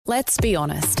Let's be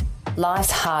honest.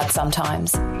 Life's hard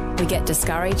sometimes. We get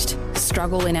discouraged,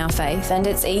 struggle in our faith, and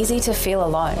it's easy to feel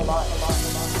alone.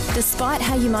 Despite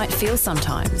how you might feel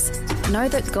sometimes, know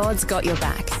that God's got your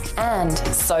back. And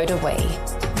so do we.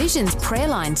 Vision's prayer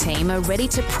line team are ready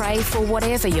to pray for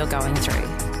whatever you're going through.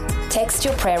 Text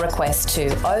your prayer request to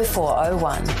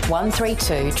 0401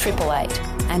 132 888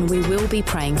 and we will be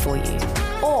praying for you.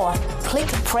 Or click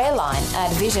prayerline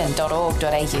at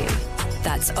vision.org.au.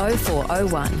 That's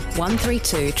 0401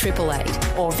 132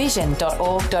 888 or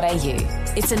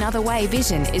vision.org.au. It's another way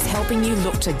Vision is helping you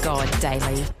look to God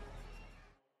daily.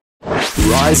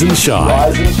 Rise and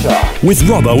Shine with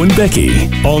Robbo and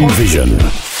Becky on Vision.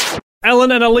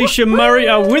 Alan and Alicia Murray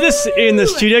are with us in the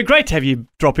studio. Great to have you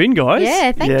drop in, guys.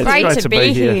 Yeah, thank you. Great to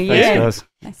be here. Thanks,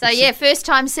 guys. So, first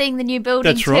time seeing the new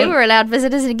building That's too. right. We're allowed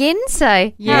visitors again,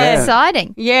 so how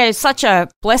exciting. Yeah, it's such a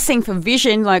blessing for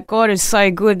Vision. Like, God is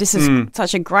so good. This is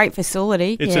such a great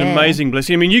facility. It's an amazing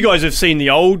blessing. I mean, you guys have seen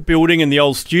the old building and the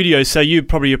old studio, so you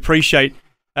probably appreciate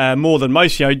more than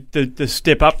most, the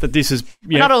step up that this is.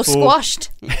 Not all squashed.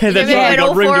 That's Remember right, when got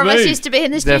all room four to of us move. used to be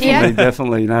in the studio?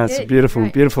 Definitely. No, it's a beautiful,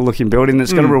 Great. beautiful looking building.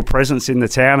 It's got a real presence in the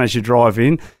town as you drive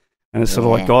in. And it's sort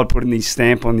of like God putting his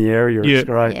stamp on the area. Yeah. It's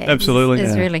great. Yeah, Absolutely.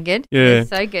 It's really good. Yeah. It's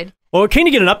so good. Well, keen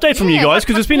to get an update from you guys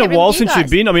because it's been a happened while with you since you've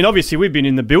guys? been. I mean, obviously we've been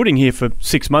in the building here for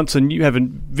 6 months and you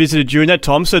haven't visited during that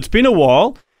time, so it's been a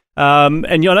while. And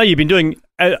I know you've been doing,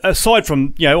 aside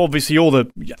from obviously all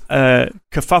the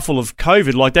kerfuffle of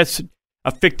COVID, like that's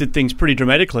affected things pretty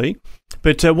dramatically.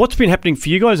 But what's been happening for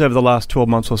you guys over the last 12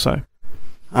 months or so?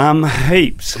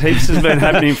 Heaps has been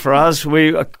happening for us.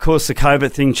 Of course, the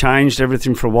COVID thing changed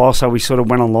everything for a while, so we sort of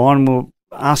went online and we're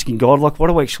asking God, like, what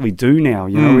do we actually do now?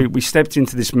 We stepped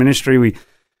into this ministry. We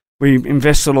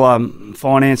invested all our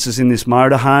finances in this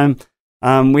motorhome.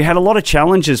 We had a lot of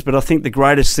challenges, but I think the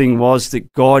greatest thing was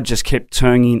that God just kept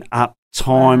turning up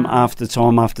time after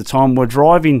time after time. We're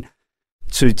driving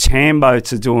to Tambo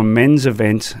to do a men's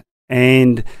event,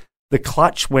 and the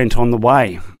clutch went on the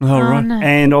way. Oh, right. No.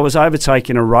 And I was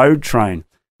overtaking a road train,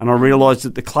 and I realised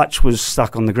that the clutch was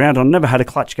stuck on the ground. I'd never had a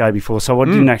clutch go before, so I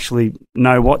didn't actually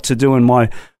know what to do. And my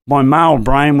male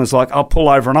brain was like, I'll pull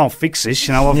over and I'll fix this.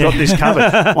 I've got this covered.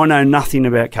 I know nothing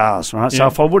about cars, right? So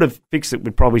if I would have fixed it,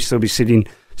 we'd probably still be sitting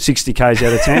 60 k's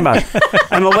out of Tambo.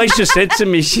 And Alicia said to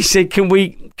me, she said, can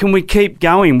we keep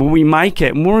going? Will we make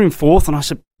it? And we're in fourth. And I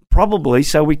said, probably.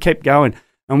 So we kept going.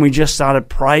 And we just started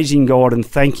praising God and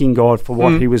thanking God for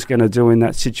what he was going to do in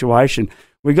that situation.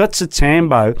 We got to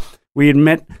Tambo. We had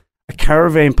met a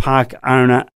caravan park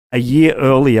owner a year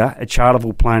earlier at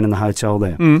Charterville playing in the hotel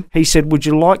there. He said, would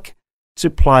you like to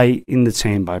play in the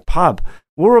Tambo pub?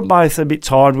 We were both a bit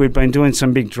tired. We'd been doing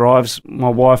some big drives. My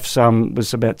wife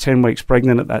was about 10 weeks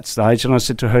pregnant at that stage. And I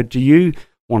said to her, do you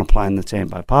want to play in the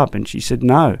Tambo pub? And she said,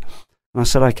 no. And I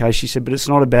said, okay. She said, but it's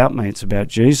not about me. It's about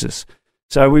Jesus.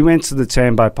 So we went to the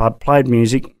Tambo pub, played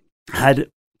music, had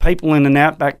people in an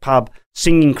Outback pub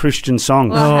singing Christian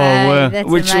songs. Well, wow. that's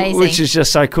Which amazing. is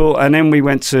just so cool. And then we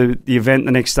went to the event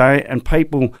the next day and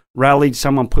people rallied.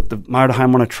 Someone put the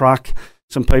motorhome on a truck.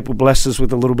 Some people blessed us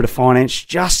with a little bit of finance,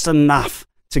 just enough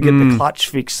to get the clutch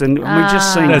fixed. And we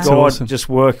just seen That's God awesome. just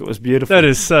work. It was beautiful. That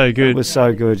is so It good. was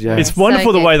so good, yeah. It's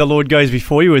wonderful So the way good. the Lord goes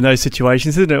before you in those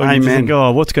situations, isn't it? When you just Amen. think,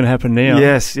 oh, what's going to happen now?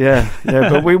 Yes, yeah.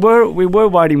 But we were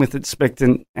waiting with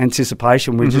expectant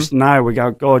anticipation. We just know, we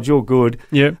go, God, you're good.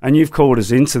 Yeah. And you've called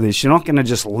us into this. You're not going to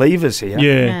just leave us here.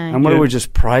 Yeah. No. And we Yeah. were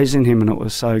just praising him, and it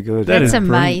was so good. That That's is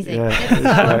amazing. Yeah, That's it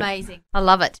was so great. amazing. I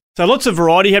love it. So lots of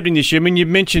variety happening this year. I mean, you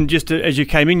mentioned just as you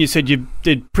came in, you said you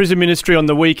did prison ministry on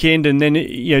the weekend and then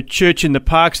church in the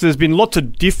parks. There's been lots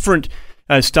of different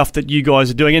stuff that you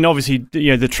guys are doing, and obviously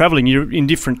the travelling. You're in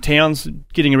different towns,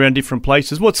 getting around different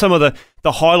places. What's some of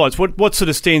the highlights? What sort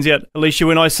of stands out, Alicia?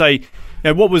 When I say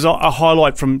what was a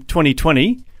highlight from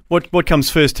 2020, what comes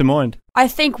first to mind? I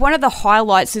think one of the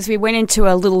highlights is we went into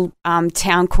a little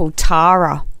town called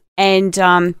Tara,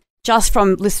 and just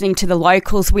from listening to the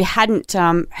locals, we hadn't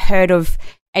heard of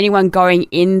anyone going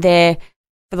in there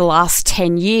for the last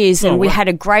 10 years, and we had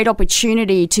a great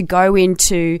opportunity to go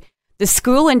into the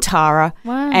school in Tara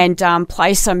and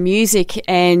play some music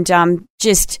and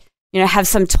just have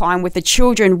some time with the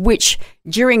children, which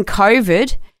during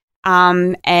COVID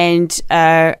and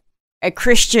a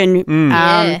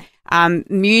Christian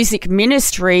music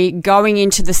ministry going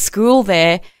into the school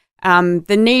there,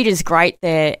 the need is great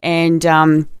there, and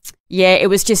it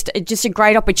was just a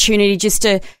great opportunity just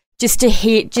to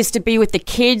be with the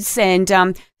kids, and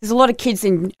there's a lot of kids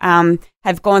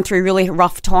have gone through really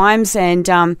rough times, and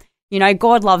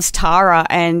God loves Tara,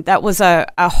 and that was a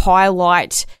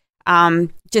highlight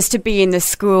just to be in the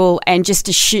school and just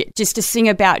to sing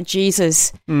about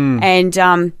Jesus and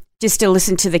just to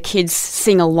listen to the kids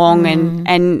sing along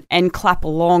and clap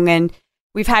along. And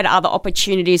we've had other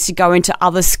opportunities to go into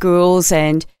other schools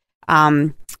and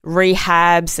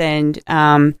rehabs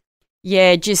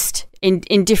and just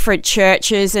in different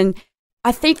churches. And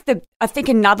I think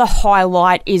another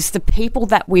highlight is the people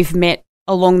that we've met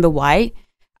along the way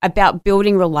about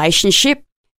building relationship.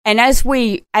 And as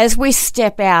we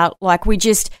step out, like we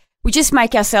just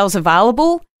make ourselves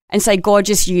available and say, God,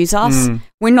 just use us.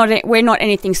 We're not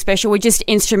anything special. We're just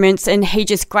instruments. And He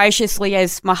just graciously,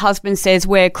 as my husband says,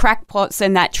 we're crackpots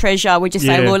and that treasure. We just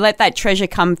say, Lord, let that treasure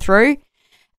come through.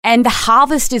 And the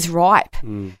harvest is ripe.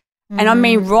 And I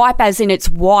mean ripe as in it's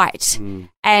white.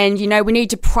 And, you know, we need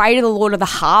to pray to the Lord of the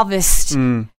harvest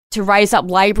to raise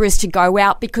up labourers to go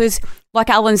out because, like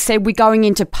Alan said, we're going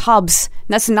into pubs. And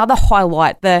that's another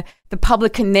highlight. The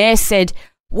publican there said,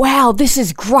 wow, this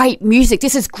is great music.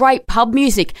 This is great pub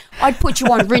music. I'd put you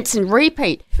on rinse and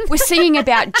repeat. We're singing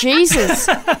about Jesus.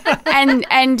 And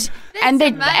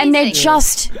they're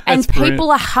just and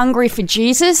people are hungry for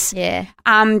Jesus. Yeah.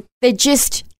 They're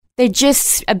just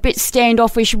a bit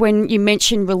standoffish when you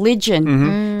mention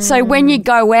religion. So when you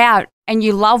go out and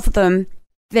you love them,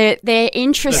 they're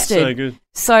interested. That's so good.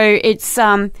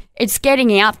 So it's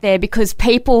getting out there because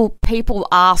people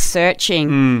are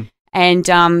searching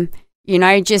and you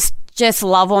know, just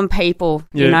love on people,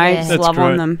 you know, just love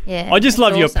on them. Yeah, I just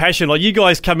love your passion. Like you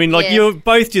guys come in, like you're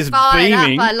both just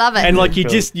beaming. I love it. And like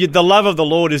the love of the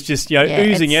Lord is just, you know,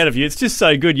 oozing out of you. It's just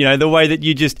so good, you know, the way that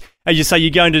you just, as you say, you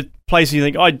go into places and you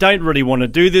think, I don't really want to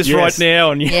do this right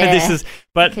now. And this is,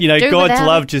 but you know, God's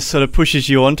love just sort of pushes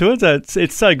you onto it.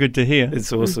 It's so good to hear.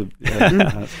 It's awesome.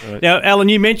 Yeah, right. Now, Alan,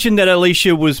 you mentioned that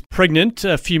Alicia was pregnant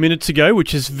a few minutes ago,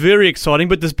 which is very exciting,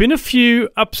 but there's been a few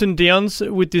ups and downs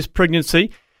with this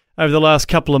pregnancy over the last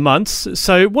couple of months.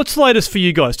 So what's the latest for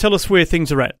you guys? Tell us where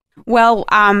things are at. Well,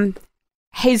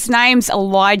 his name's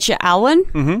Elijah Allen.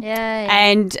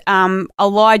 And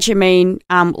Elijah mean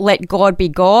let God be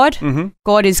God.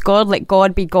 God is God, let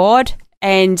God be God.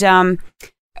 And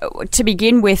to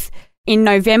begin with, in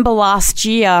November last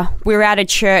year, we were at a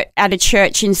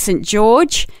church in St.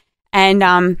 George, and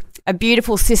a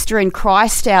beautiful sister in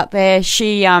Christ out there,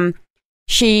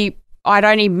 I'd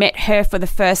only met her for the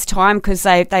first time because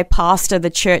they pastor the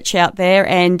church out there,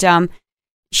 and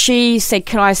she said,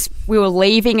 we were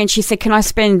leaving, and she said, can I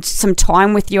spend some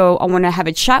time with you? I want to have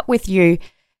a chat with you.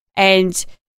 And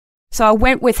so I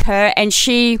went with her, and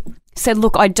she said,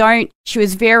 look, she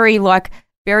was very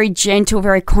gentle,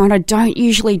 very kind. I don't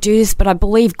usually do this, but I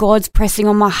believe God's pressing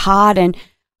on my heart, and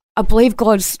I believe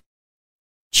God's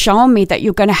showing me that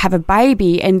you're going to have a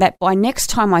baby, and that by next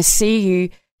time I see you,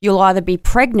 you'll either be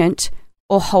pregnant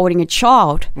or holding a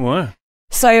child. Wow.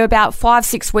 So about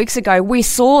 5-6 weeks ago, we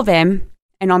saw them,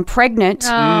 and I'm pregnant. Oh,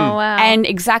 wow. And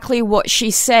exactly what she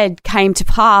said came to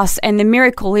pass. And the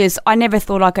miracle is I never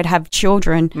thought I could have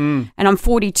children. And I'm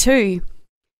 42.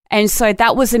 And so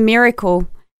that was a miracle.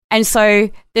 And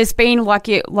so there's been, like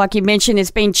you mentioned,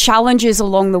 there's been challenges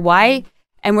along the way.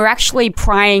 And we're actually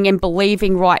praying and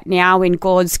believing right now in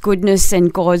God's goodness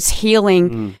and God's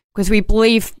healing because we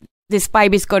believe this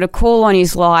baby's got a call on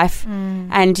his life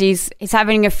and he's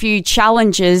having a few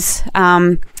challenges.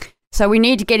 So we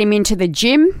need to get him into the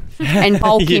gym and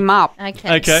bulk him up.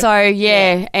 Okay. So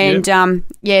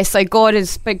so God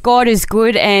is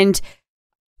good, and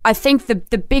I think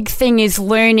the big thing is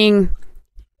learning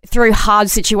through hard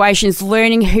situations,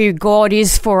 learning who God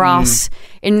is for us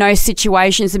in those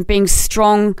situations, and being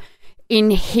strong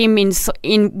in Him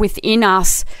within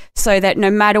us, so that no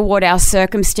matter what our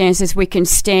circumstances, we can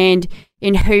stand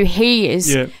in who He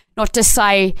is. Yeah. Not to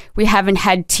say we haven't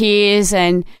had tears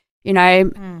and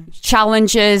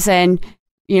challenges and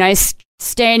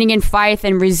standing in faith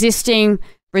and resisting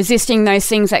those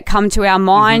things that come to our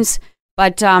minds,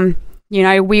 but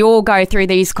we all go through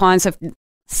these kinds of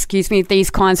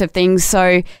things.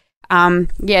 So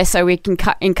so we can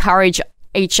encourage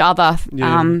each other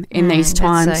in these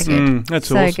times. That's so good. That's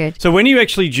so awesome. Good. So when are you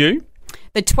actually due?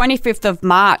 The 25th of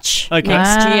March next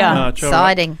year. March,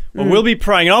 exciting. Right. Well, we'll be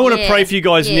praying. And I want to pray for you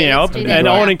guys now, and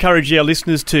I want to encourage our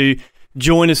listeners to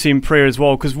join us in prayer as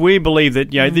well, because we believe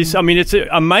that this. I mean, it's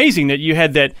amazing that you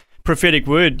had that prophetic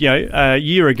word a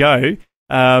year ago.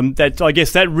 That I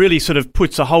guess that really sort of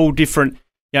puts a whole different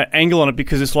angle on it,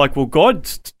 because it's like, well,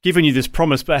 God's given you this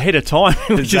promise ahead of time,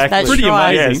 which is pretty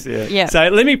amazing. Yes, yeah. So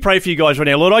let me pray for you guys right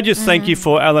now. Lord, I just thank you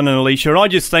for Alan and Alicia, and I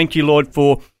just thank you, Lord,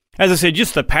 for, as I said,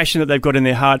 just the passion that they've got in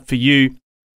their heart for you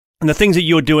and the things that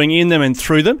you're doing in them and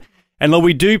through them. And Lord,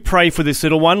 we do pray for this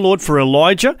little one, Lord, for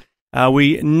Elijah.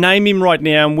 We name him right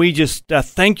now, and we just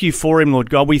thank you for him, Lord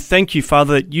God. We thank you,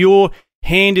 Father, that your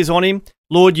hand is on him.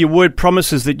 Lord, your word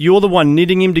promises that you're the one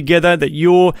knitting him together, that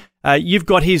you've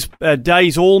got his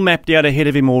days all mapped out ahead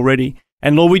of him already.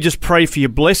 And Lord, we just pray for your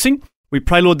blessing. We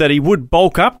pray, Lord, that he would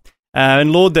bulk up.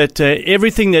 And Lord, that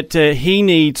everything that he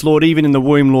needs, Lord, even in the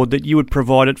womb, Lord, that you would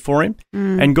provide it for him.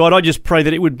 And God, I just pray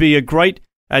that it would be a great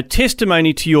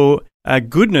testimony to your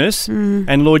goodness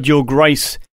and, Lord, your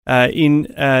grace in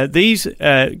these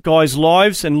guys'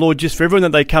 lives. And Lord, just for everyone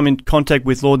that they come in contact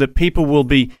with, Lord, that people will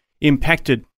be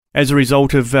impacted as a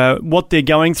result of what they're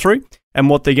going through and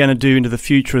what they're going to do into the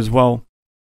future as well.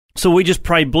 So we just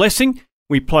pray blessing,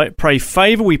 we pray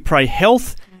favour, we pray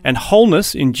health and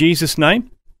wholeness in Jesus' name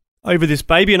over this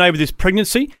baby and over this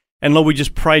pregnancy. And Lord, we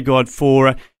just pray, God,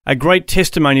 for a great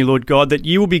testimony, Lord God, that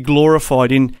you will be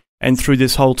glorified in and through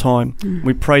this whole time.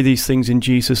 We pray these things in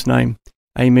Jesus' name.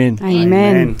 Amen.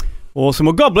 Amen. Awesome.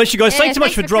 Well, God bless you guys. Yeah, thanks so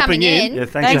much for dropping in. Yeah,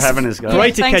 thanks for having us, guys.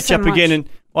 Great to Thanks catch so up much. again, and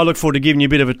I look forward to giving you a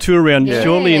bit of a tour around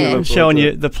shortly and showing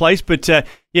you the place. But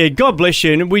God bless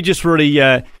you, and we just really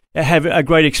have a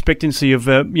great expectancy of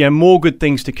more good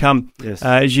things to come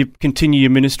as you continue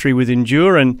your ministry with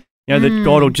Endure, and that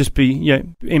God will just be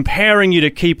empowering you to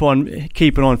keep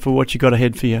on for what you got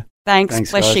ahead for you.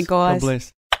 Thanks. Bless guys. you guys. God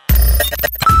bless.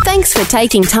 Thanks for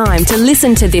taking time to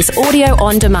listen to this audio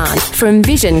on demand from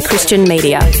Vision Christian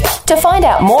Media. To find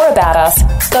out more about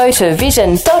us, go to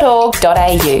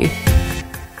vision.org.au.